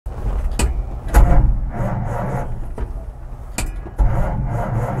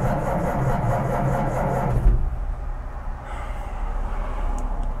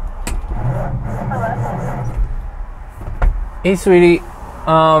Hey, sweetie.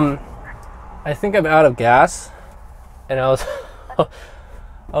 I think I'm out of gas, and I was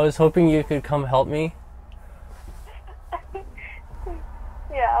I was hoping you could come help me.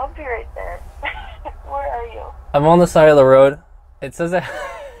 Yeah, I'll be right there. Where are you? I'm on the side of the road. It says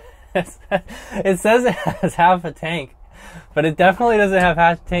it says it has half a tank, but it definitely doesn't have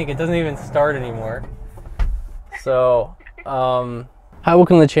half a tank. It doesn't even start anymore. So, hi,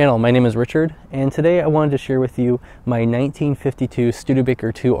 welcome to the channel. My name is Richard, and today I wanted to share with you my 1952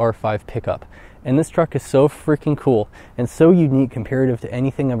 Studebaker 2R5 pickup. And this truck is so freaking cool and so unique comparative to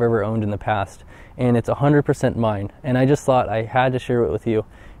anything I've ever owned in the past. And it's 100% mine. And I just thought I had to share it with you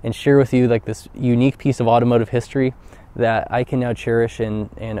and share with you like this unique piece of automotive history that I can now cherish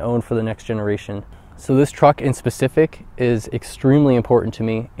and own for the next generation. So this truck in specific is extremely important to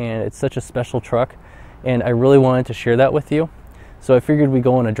me, and it's such a special truck, and I really wanted to share that with you. So I figured we'd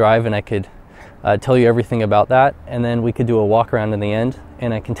go on a drive and I could tell you everything about that, and then we could do a walk around in the end,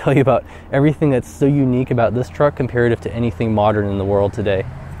 and I can tell you about everything that's so unique about this truck comparative to anything modern in the world today.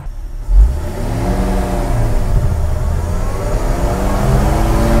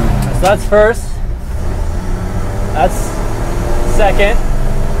 So that's first, that's second,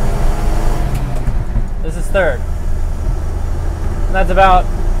 this is third. And that's about,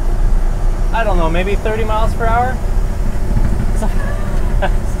 I don't know, maybe 30 miles per hour?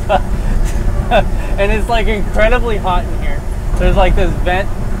 And it's like incredibly hot in here. There's like this vent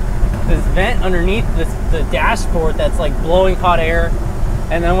underneath the dashboard that's like blowing hot air.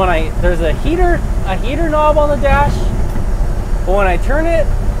 And then there's a heater knob on the dash. But when I turn it,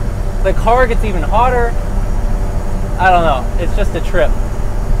 the car gets even hotter. I don't know. It's just a trip.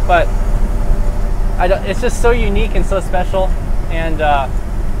 But it's just so unique and so special. And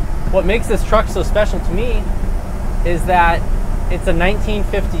what makes this truck so special to me is that it's a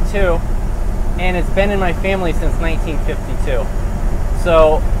 1952, and it's been in my family since 1952.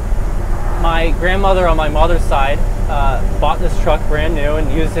 So my grandmother on my mother's side bought this truck brand new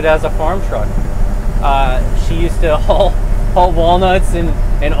and used it as a farm truck. She used to haul walnuts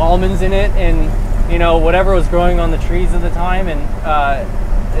and almonds in it, and whatever was growing on the trees at the time, and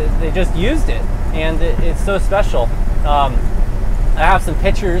they just used it, and it's so special. I have some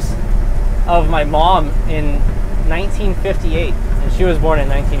pictures of my mom in 1958, and she was born in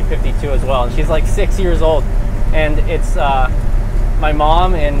 1952 as well, and she's like 6 years old, and it's my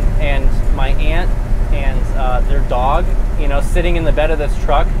mom and my aunt and their dog, sitting in the bed of this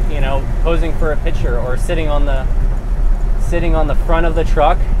truck, posing for a picture, or sitting on the front of the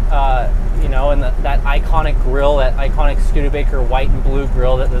truck, and that iconic grill, that iconic Studebaker white and blue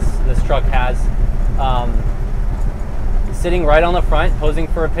grill that this truck has, sitting right on the front, posing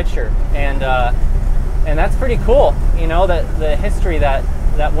for a picture. And that's pretty cool, that the history that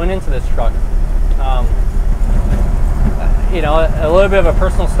went into this truck. A little bit of a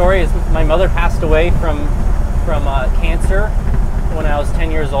personal story is my mother passed away from cancer when I was 10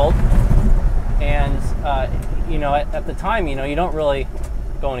 years old. And, at the time, you don't really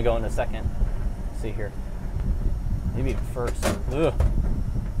go in a second. Let's see here. Maybe first. Ugh.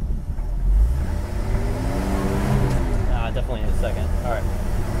 Definitely in a second. All right.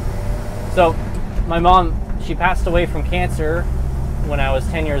 So my mom, she passed away from cancer when I was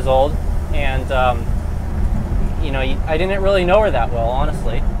 10 years old, and I didn't really know her that well,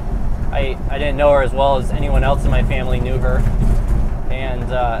 honestly. I didn't know her as well as anyone else in my family knew her, and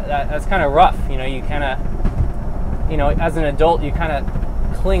that's kind of rough. You kind of, as an adult, you kind of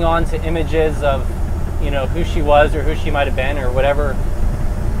cling on to images of, who she was or who she might have been, or whatever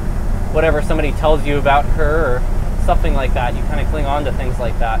somebody tells you about her or something like that. You kind of cling on to things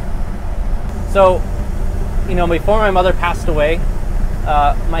like that. So, before my mother passed away,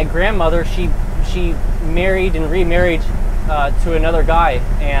 my grandmother, she married and remarried to another guy,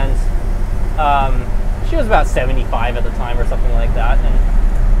 and she was about 75 at the time or something like that.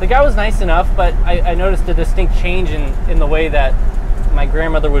 And the guy was nice enough, but I noticed a distinct change in the way that my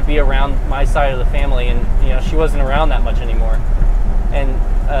grandmother would be around my side of the family, and she wasn't around that much anymore. And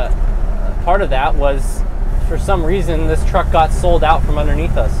part of that was, for some reason, this truck got sold out from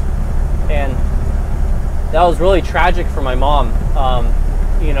underneath us, and that was really tragic for my mom,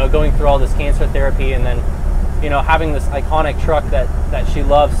 going through all this cancer therapy, and then, having this iconic truck that she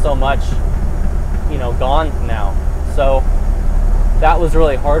loves so much, gone now. So that was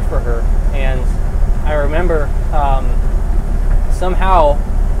really hard for her. And I remember somehow,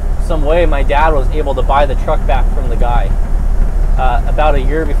 some way, my dad was able to buy the truck back from the guy about a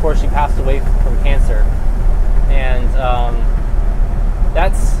year before she passed away from cancer. And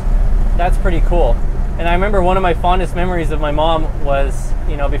that's pretty cool. And I remember one of my fondest memories of my mom was,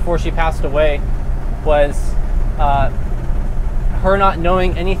 before she passed away, was her not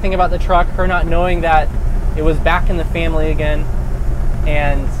knowing anything about the truck, her not knowing that it was back in the family again,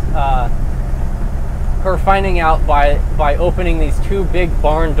 and her finding out by opening these two big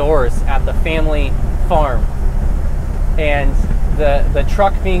barn doors at the family farm, and the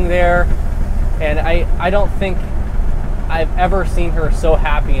truck being there. And I don't think I've ever seen her so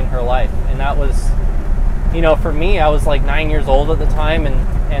happy in her life. And that was, you know, for me, I was like 9 years old at the time,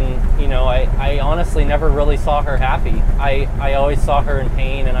 and you know, I honestly never really saw her happy. I always saw her in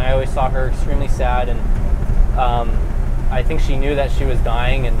pain, and I always saw her extremely sad, and I think she knew that she was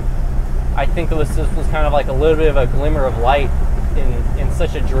dying, and I think this was kind of like a little bit of a glimmer of light in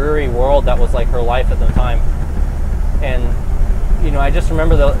such a dreary world that was like her life at the time. And you know, I just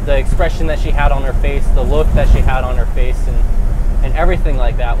remember the expression that she had on her face, the look that she had on her face, and everything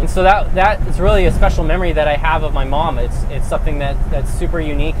like that. And so that is really a special memory that I have of my mom. It's something that's super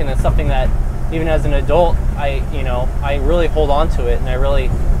unique, and it's something that even as an adult, I really hold on to it, and I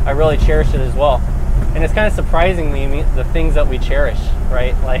really cherish it as well. And it's kind of surprisingly the things that we cherish,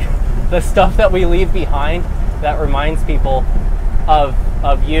 right? Like the stuff that we leave behind that reminds people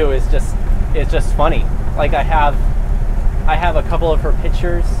of you is just funny. Like I have a couple of her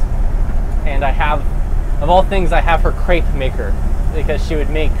pictures, and of all things, I have her crepe maker, because she would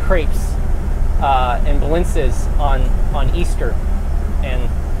make crepes and blintzes on Easter. And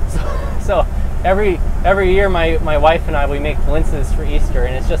so every year my wife and I, we make blintzes for Easter,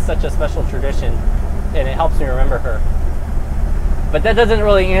 and it's just such a special tradition, and it helps me remember her. But that doesn't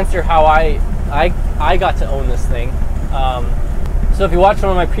really answer how I got to own this thing. So if you watched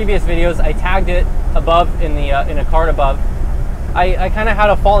one of my previous videos, I tagged it above in a card above. I kind of had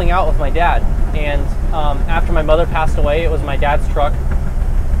a falling out with my dad, and after my mother passed away, it was my dad's truck.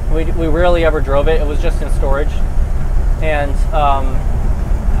 We rarely ever drove it. It was just in storage. And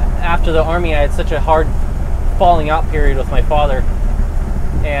after the Army, I had such a hard falling out period with my father,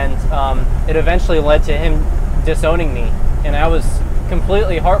 and it eventually led to him disowning me, and I was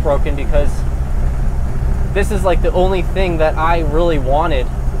completely heartbroken, because this is like the only thing that I really wanted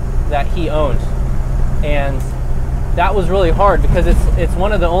that he owned. And that was really hard, because it's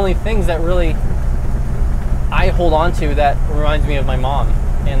one of the only things that really I hold on to that reminds me of my mom,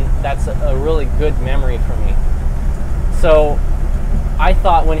 and that's a really good memory for me. So I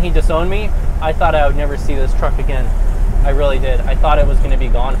thought when he disowned me, I thought I would never see this truck again. I really did. I thought it was going to be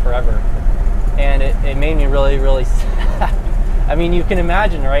gone forever, and it made me really, really sad. I mean, you can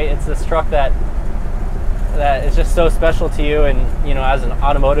imagine, right? It's this truck that is just so special to you, and you know, as an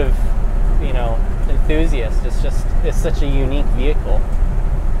automotive, you know, enthusiast, it's such a unique vehicle.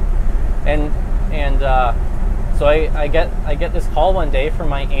 And so I get this call one day from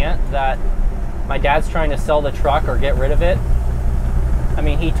my aunt that my dad's trying to sell the truck or get rid of it. I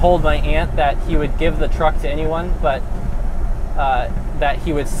mean, he told my aunt that he would give the truck to anyone, but that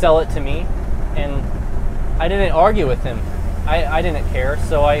he would sell it to me, and I didn't argue with him. I didn't care.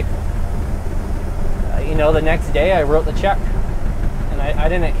 So you know, the next day I wrote the check, and I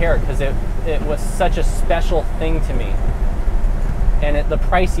didn't care, because it was such a special thing to me, and the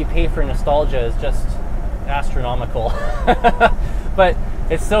price you pay for nostalgia is just astronomical. But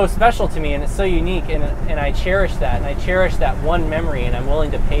it's so special to me, and it's so unique, and I cherish that, and I cherish that one memory, and I'm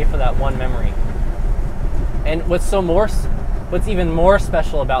willing to pay for that one memory. And what's even more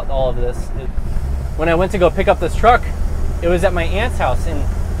special about all of this is when I went to go pick up this truck, it was at my aunt's house,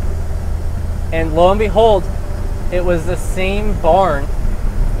 and lo and behold, it was the same barn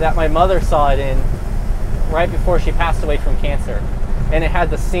that my mother saw it in right before she passed away from cancer. And it had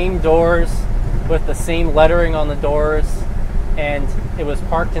the same doors with the same lettering on the doors, and it was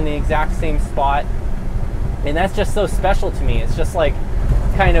parked in the exact same spot. And that's just so special to me. It's just like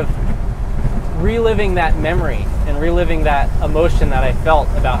kind of reliving that memory and reliving that emotion that I felt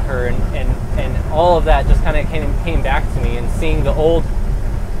about her, and all of that just kind of came back to me, and seeing the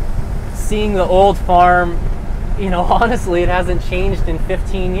old farm. You know, honestly, it hasn't changed in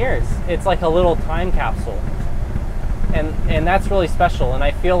 15 years. It's like a little time capsule. And that's really special. And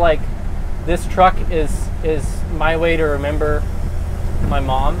I feel like this truck is my way to remember my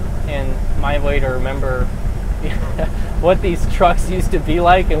mom, and my way to remember what these trucks used to be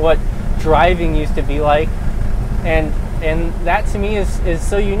like, and what driving used to be like. And that to me is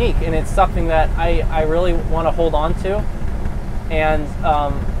so unique, and it's something that I really want to hold on to. And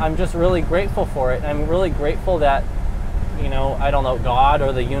I'm just really grateful for it. And I'm really grateful that, you know, I don't know, God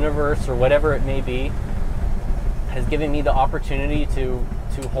or the universe or whatever it may be has given me the opportunity to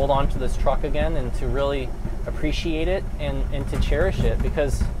hold on to this truck again, and to really appreciate it, and to cherish it,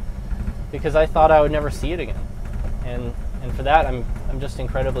 because I thought I would never see it again. And for that, I'm just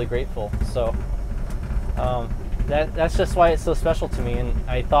incredibly grateful. So that's just why it's so special to me, and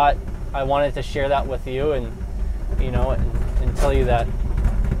I thought I wanted to share that with you, and you know, and tell you that.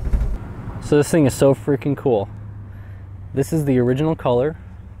 So this thing is so freaking cool. This is the original color,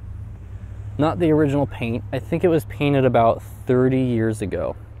 not the original paint. I think it was painted about 30 years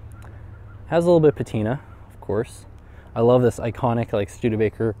ago. Has a little bit of patina, of course. I love this iconic like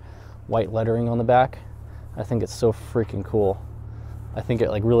Studebaker white lettering on the back. I think it's so freaking cool. I think it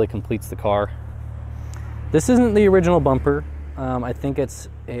like really completes the car. This isn't the original bumper. I think it's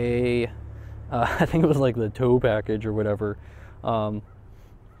a, I think it was like the tow package or whatever.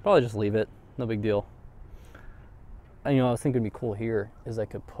 Probably just leave it, no big deal. You know, I was thinking it'd be cool here is I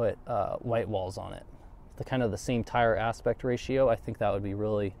could put white walls on it. The kind of the same tire aspect ratio. I think that would be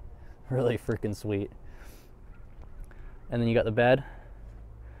really, really freaking sweet. And then you got the bed.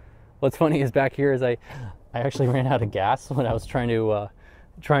 What's funny is back here is I actually ran out of gas when I was trying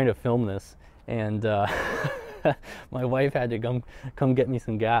to film this, and my wife had to come get me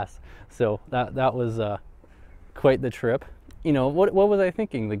some gas. So that was quite the trip. You know, what was I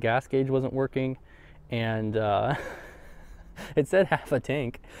thinking? The gas gauge wasn't working, and it said half a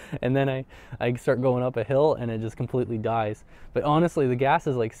tank, and then I start going up a hill and it just completely dies. But honestly, the gas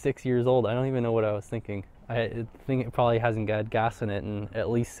is like 6 years old. I don't even know what I was thinking. I think it probably hasn't got gas in it in at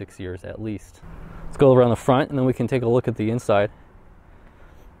least 6 years, at least. Let's go around the front and then we can take a look at the inside.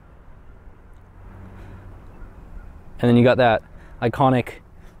 And then you got that iconic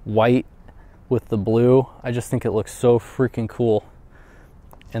white with the blue. I just think it looks so freaking cool.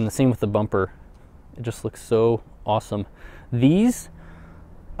 And the same with the bumper. It just looks so awesome. These,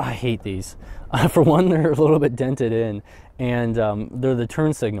 I hate these. For one, they're a little bit dented in, and they're the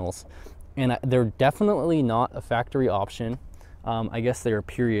turn signals. And they're definitely not a factory option. I guess they're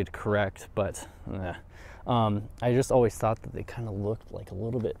period correct, but I just always thought that they kind of looked like a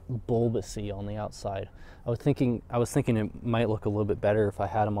little bit bulbousy on the outside. I was thinking it might look a little bit better if I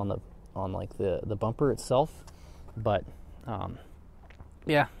had them on like the bumper itself, but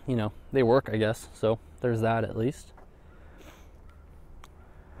yeah, you know, they work, I guess. So there's that at least.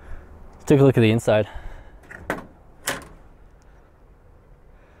 Let's take a look at the inside.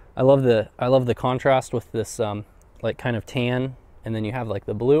 I love the contrast with this like kind of tan, and then you have like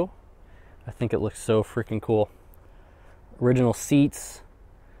the blue. I think it looks so freaking cool. Original seats.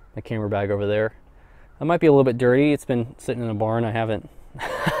 My camera bag over there. It might be a little bit dirty. It's been sitting in a barn. I haven't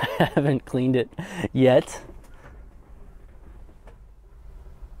haven't cleaned it yet.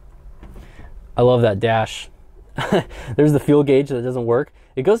 I love that dash. There's the fuel gauge that doesn't work.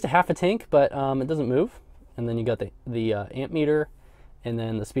 It goes to half a tank, but it doesn't move. And then you got the amp meter, and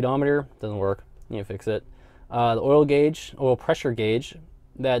then the speedometer doesn't work. You need to fix it. The oil pressure gauge,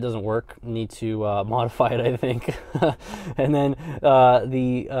 that doesn't work. Need to modify it, I think. And then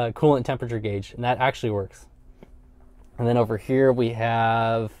the coolant temperature gauge, and that actually works. And then over here we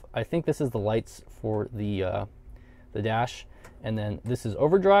have, I think this is the lights for the dash, and then this is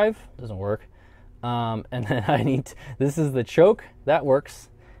overdrive, doesn't work. And then this is the choke, that works.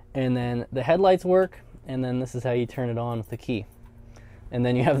 And then the headlights work, and then this is how you turn it on with the key. And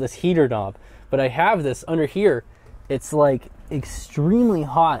then you have this heater knob. But I have this under here, it's like extremely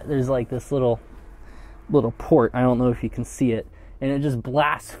hot. There's like this little port, I don't know if you can see it, and it just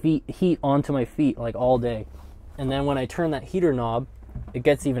blasts heat onto my feet like all day. And then when I turn that heater knob, it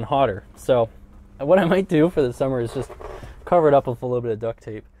gets even hotter. So what I might do for the summer is just cover it up with a little bit of duct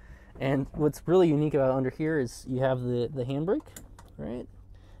tape. And what's really unique about under here is you have the handbrake, right?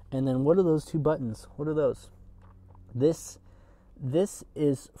 And then what are those two buttons? What are those? This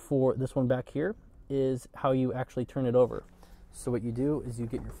is for, this one back here is how you actually turn it over. So what you do is you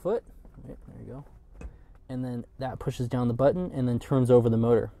get your foot, right, there you go, and then that pushes down the button and then turns over the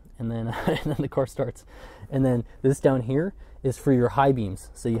motor, and then and then the car starts. And then this down here is for your high beams.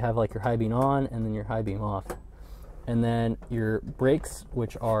 So you have like your high beam on and then your high beam off. And then your brakes,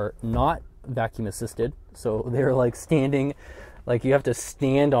 which are not vacuum assisted, so they're like standing, like you have to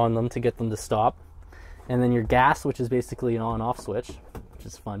stand on them to get them to stop. And then your gas, which is basically an on-off switch, which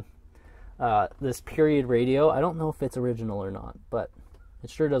is fun. This period radio, I don't know if it's original or not, but it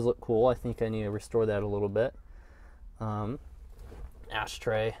sure does look cool. I think I need to restore that a little bit.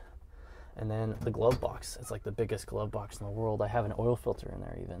 Ashtray, and then the glove box. It's like the biggest glove box in the world. I have an oil filter in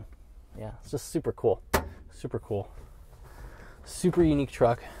there even. Yeah, it's just super cool. Super cool. Super unique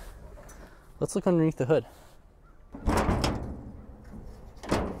truck. Let's look underneath the hood.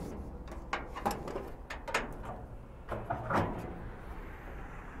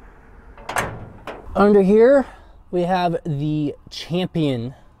 Under here, we have the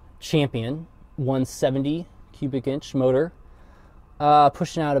Champion 170 cubic inch motor,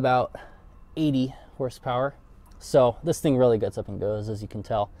 pushing out about 80 horsepower. So this thing really gets up and goes, as you can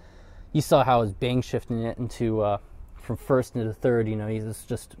tell. You saw how I was bang shifting it into from first into third. You know, it's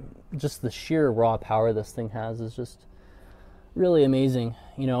just the sheer raw power this thing has is just really amazing.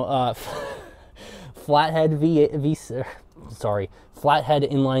 You know, flathead flathead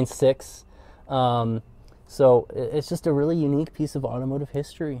inline six. So it's just a really unique piece of automotive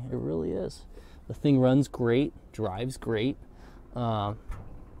history. It really is. The thing runs great, drives great.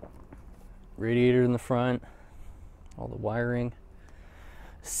 Radiator in the front, all the wiring.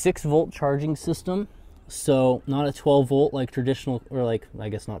 6-volt charging system. So not a 12 volt like traditional, or like, I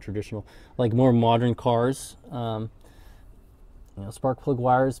guess not traditional, like more modern cars. You know, spark plug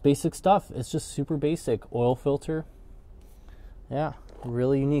wires, basic stuff. It's just super basic. Oil filter. Yeah,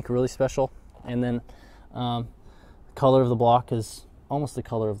 really unique, really special. And then the color of the block is almost the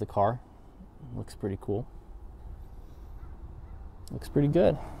color of the car. Looks pretty cool. Looks pretty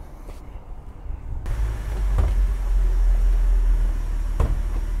good.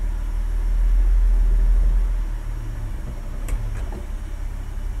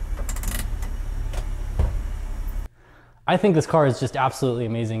 I think this car is just absolutely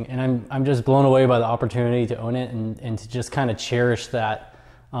amazing, and I'm just blown away by the opportunity to own it and to just kind of cherish that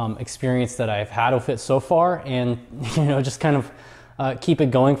experience that I've had with it so far, and you know, just kind of keep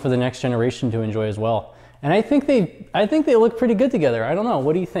it going for the next generation to enjoy as well. And I think they look pretty good together. I don't know.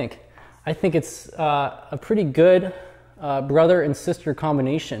 What do you think? I think it's a pretty good brother and sister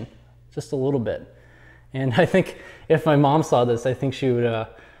combination, just a little bit. And I think if my mom saw this, I think she would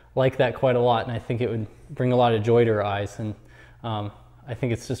like that quite a lot, and I think it would bring a lot of joy to her eyes. And I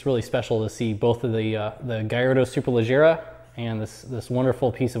think it's just really special to see both of the Gallardo Superleggera and this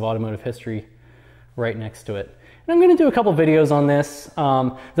wonderful piece of automotive history right next to it. And I'm going to do a couple videos on this.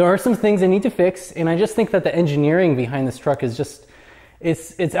 There are some things I need to fix, and I just think that the engineering behind this truck is just,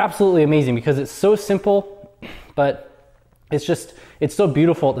 it's absolutely amazing, because it's so simple, but it's so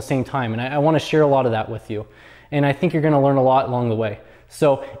beautiful at the same time. And I want to share a lot of that with you. And I think you're going to learn a lot along the way.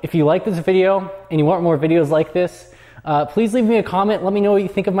 So if you like this video and you want more videos like this, please leave me a comment. Let me know what you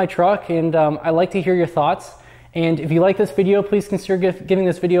think of my truck, and I'd like to hear your thoughts. And if you like this video, please consider giving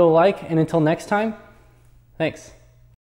this video a like. And until next time, thanks.